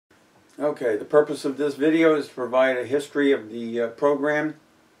Okay, the purpose of this video is to provide a history of the program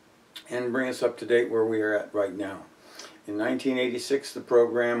and bring us up to date where we are at right now. In 1986, the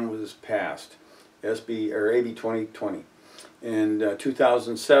program was passed, AB 2020. In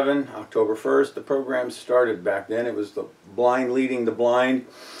 2007, October 1st, the program started. Back then it was the blind leading the blind,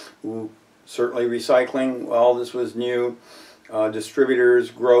 certainly recycling, well, this was new. Distributors,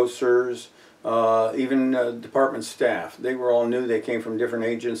 grocers, even department staff, they were all new. They came from different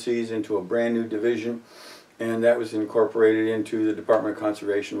agencies into a brand new division, and that was incorporated into the Department of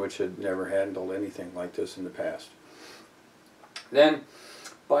Conservation, which had never handled anything like this in the past. Then,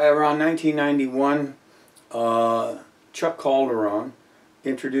 by around 1991, Chuck Calderon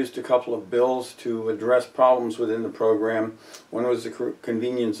introduced a couple of bills to address problems within the program. One was the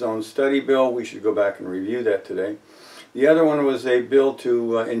Convenience Zone Study Bill. We should go back and review that today. The other one was a bill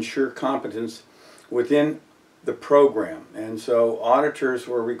to ensure competence within the program. And so auditors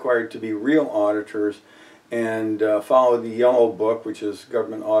were required to be real auditors and follow the Yellow Book, which is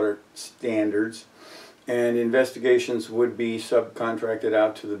government audit standards. And investigations would be subcontracted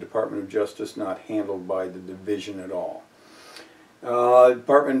out to the Department of Justice, not handled by the division at all. The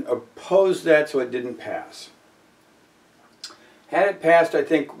department opposed that, so it didn't pass. Had it passed, I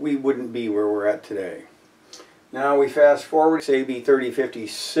think we wouldn't be where we're at today. Now we fast forward, AB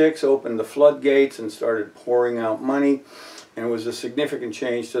 3056 opened the floodgates and started pouring out money, and it was a significant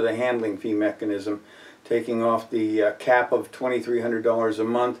change to the handling fee mechanism, taking off the cap of $2,300 a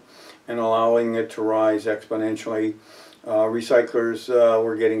month and allowing it to rise exponentially. Recyclers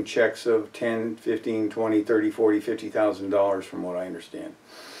were getting checks of $10, $15, $20, $30, $40, $50,000 from what I understand.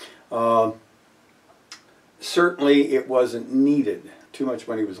 Certainly it wasn't needed. Too much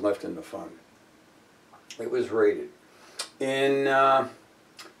money was left in the fund. It was rated. In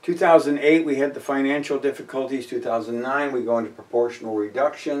 2008 we had the financial difficulties. 2009 we go into proportional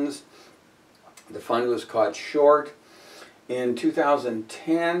reductions. The fund was caught short. In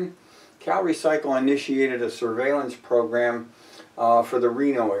 2010 Cal Recycle initiated a surveillance program for the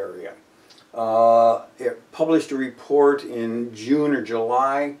Reno area. It published a report in June or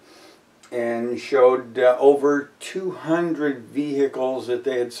July and showed over 200 vehicles that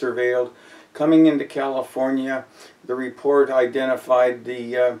they had surveilled coming into California. The report identified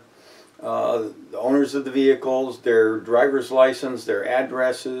the owners of the vehicles, their driver's license, their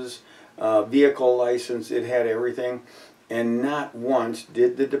addresses, vehicle license. It had everything. And not once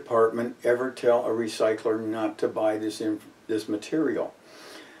did the department ever tell a recycler not to buy this material.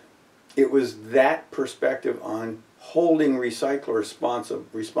 It was that perspective on holding recyclers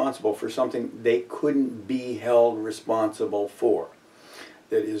responsible for something they couldn't be held responsible for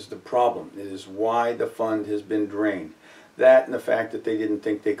that is the problem. It is why the fund has been drained. That and the fact that they didn't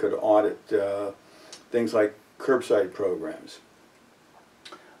think they could audit things like curbside programs.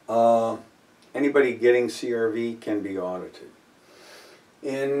 Anybody getting CRV can be audited.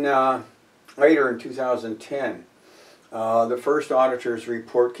 Later in 2010, the first auditor's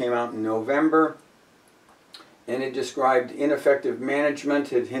report came out in November, and it described ineffective management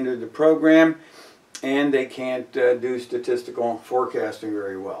had hindered the program, and they can't do statistical forecasting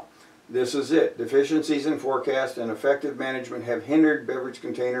very well. This is it. Deficiencies in forecast and effective management have hindered beverage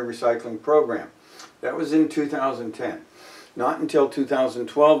container recycling program. That was in 2010. Not until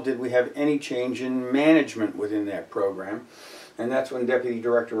 2012 did we have any change in management within that program, and that's when Deputy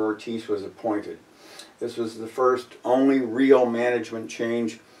Director Ortiz was appointed. This was the first only real management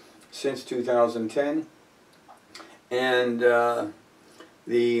change since 2010, and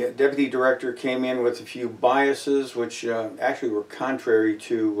the Deputy Director came in with a few biases which actually were contrary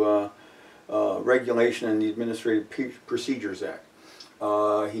to regulation in the Administrative Procedures Act.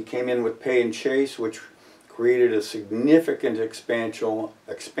 He came in with pay and chase, which created a significant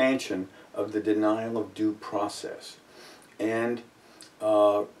expansion of the denial of due process and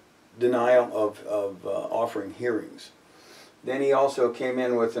denial of offering hearings. Then he also came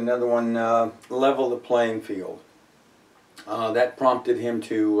in with another one, level the playing field. That prompted him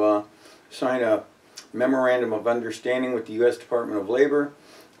to sign a memorandum of understanding with the U.S. Department of Labor.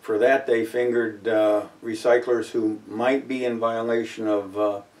 For that they fingered recyclers who might be in violation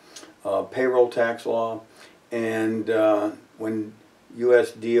of payroll tax law, and when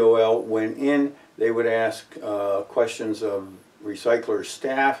U.S. DOL went in, they would ask questions of recycler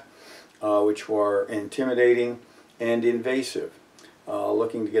staff which were intimidating and invasive,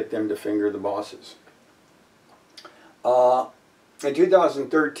 looking to get them to finger the bosses. In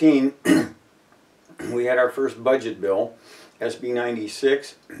 2013 we had our first budget bill, SB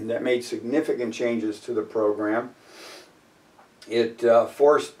 96, that made significant changes to the program. It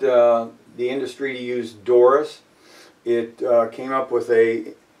forced the industry to use DORIS. It came up with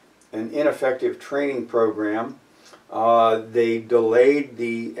a an ineffective training program. They delayed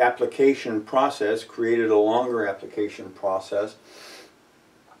the application process, created a longer application process,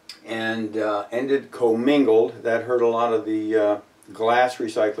 and ended commingled. That hurt a lot of the glass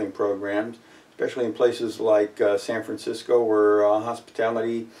recycling programs, especially in places like San Francisco, where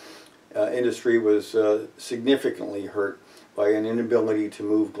hospitality industry was significantly hurt by an inability to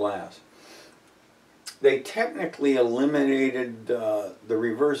move glass. They technically eliminated the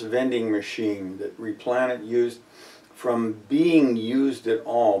reverse vending machine that Replanet used from being used at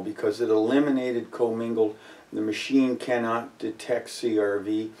all because it eliminated commingled. The machine cannot detect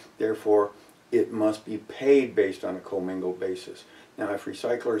CRV, therefore it must be paid based on a commingled basis. Now, if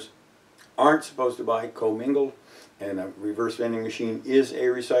recyclers aren't supposed to buy commingled and a reverse vending machine is a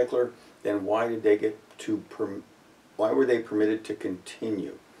recycler, then why did they get to why were they permitted to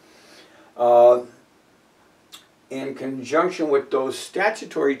continue? In conjunction with those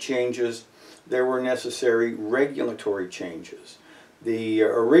statutory changes, there were necessary regulatory changes. The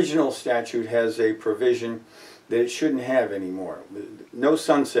original statute has a provision that it shouldn't have anymore. No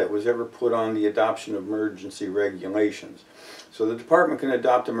sunset was ever put on the adoption of emergency regulations. So the department can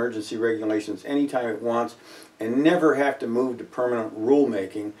adopt emergency regulations anytime it wants and never have to move to permanent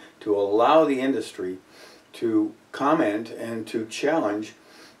rulemaking to allow the industry to comment and to challenge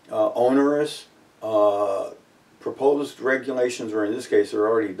onerous proposed regulations, or in this case they're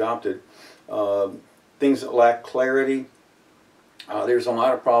already adopted, things that lack clarity. There's a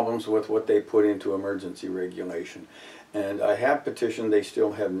lot of problems with what they put into emergency regulation, and I have petitioned. They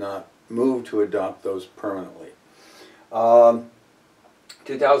still have not moved to adopt those permanently.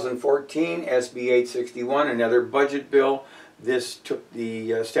 2014 SB 861, another budget bill. This took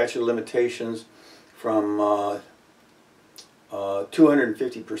the statute of limitations from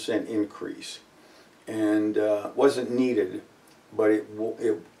 250% increase, and wasn't needed. But it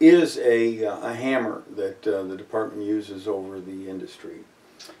is a hammer that the department uses over the industry.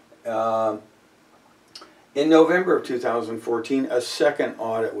 In November of 2014, a second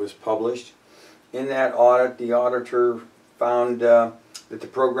audit was published. In that audit, the auditor found that the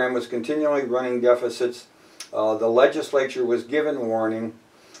program was continually running deficits. The legislature was given warning.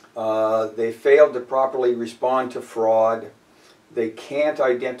 They failed to properly respond to fraud. They can't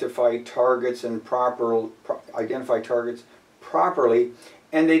identify targets and properly,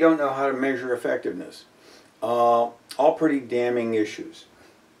 and they don't know how to measure effectiveness. All pretty damning issues.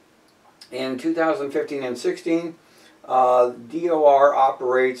 In 2015 and 16, DOR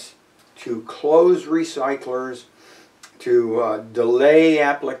operates to close recyclers, to delay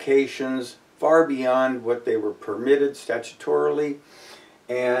applications far beyond what they were permitted statutorily,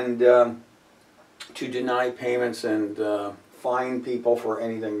 and to deny payments and fine people for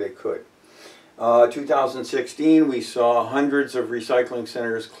anything they could. 2016, we saw hundreds of recycling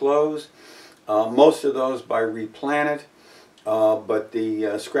centers close, most of those by Replanet, but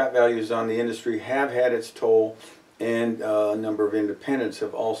the scrap values on the industry have had its toll, and a number of independents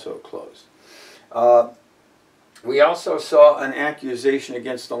have also closed. We also saw an accusation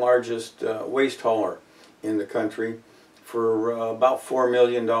against the largest waste hauler in the country for about $4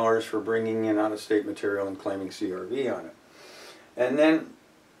 million for bringing in out-of-state material and claiming CRV on it. And then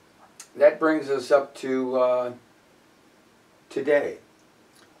that brings us up to today.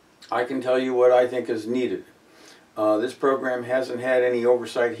 I can tell you what I think is needed. This program hasn't had any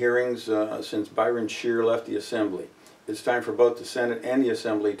oversight hearings since Byron Scheer left the Assembly. It's time for both the Senate and the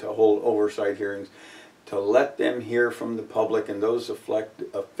Assembly to hold oversight hearings to let them hear from the public and those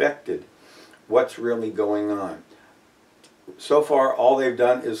affected what's really going on. So far, all they've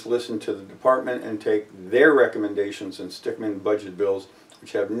done is listen to the department and take their recommendations and stick them in budget bills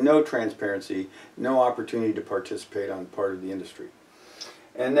which have no transparency, no opportunity to participate on part of the industry.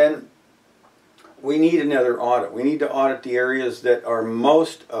 And then we need another audit. We need to audit the areas that are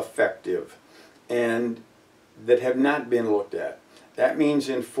most effective and that have not been looked at. That means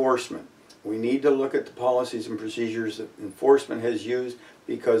enforcement. We need to look at the policies and procedures that enforcement has used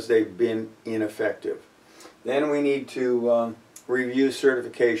because they've been ineffective. Then we need to review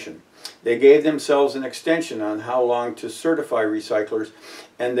certification. They gave themselves an extension on how long to certify recyclers,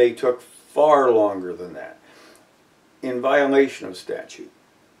 and they took far longer than that, in violation of statute.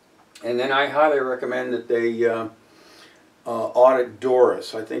 And then I highly recommend that they audit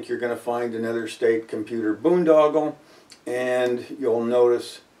Doris. I think you're going to find another state computer boondoggle, and you'll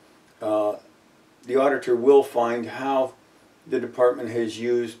notice the auditor will find how the department has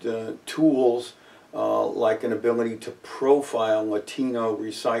used tools like an ability to profile Latino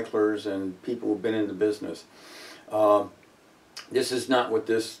recyclers and people who've been in the business. This is not what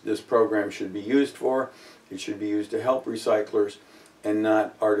this program should be used for. It should be used to help recyclers and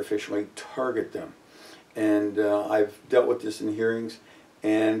not artificially target them. And I've dealt with this in hearings,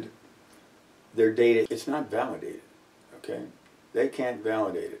 and their data, it's not validated, okay? They can't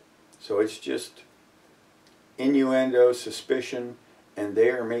validate it. So it's just innuendo, suspicion, and they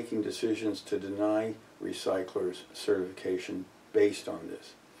are making decisions to deny recyclers certification based on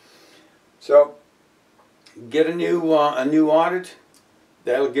this. So get a new audit.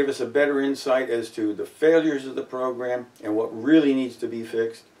 That'll give us a better insight as to the failures of the program and what really needs to be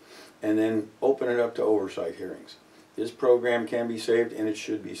fixed, and then open it up to oversight hearings. This program can be saved, and it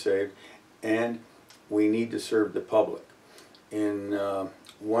should be saved, and we need to serve the public. In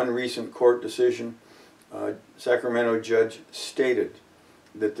one recent court decision, Sacramento judge stated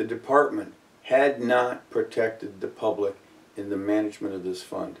that the department had not protected the public in the management of this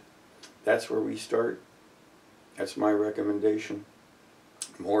fund. That's where we start. That's my recommendation.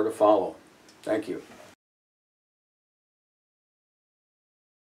 More to follow. Thank you.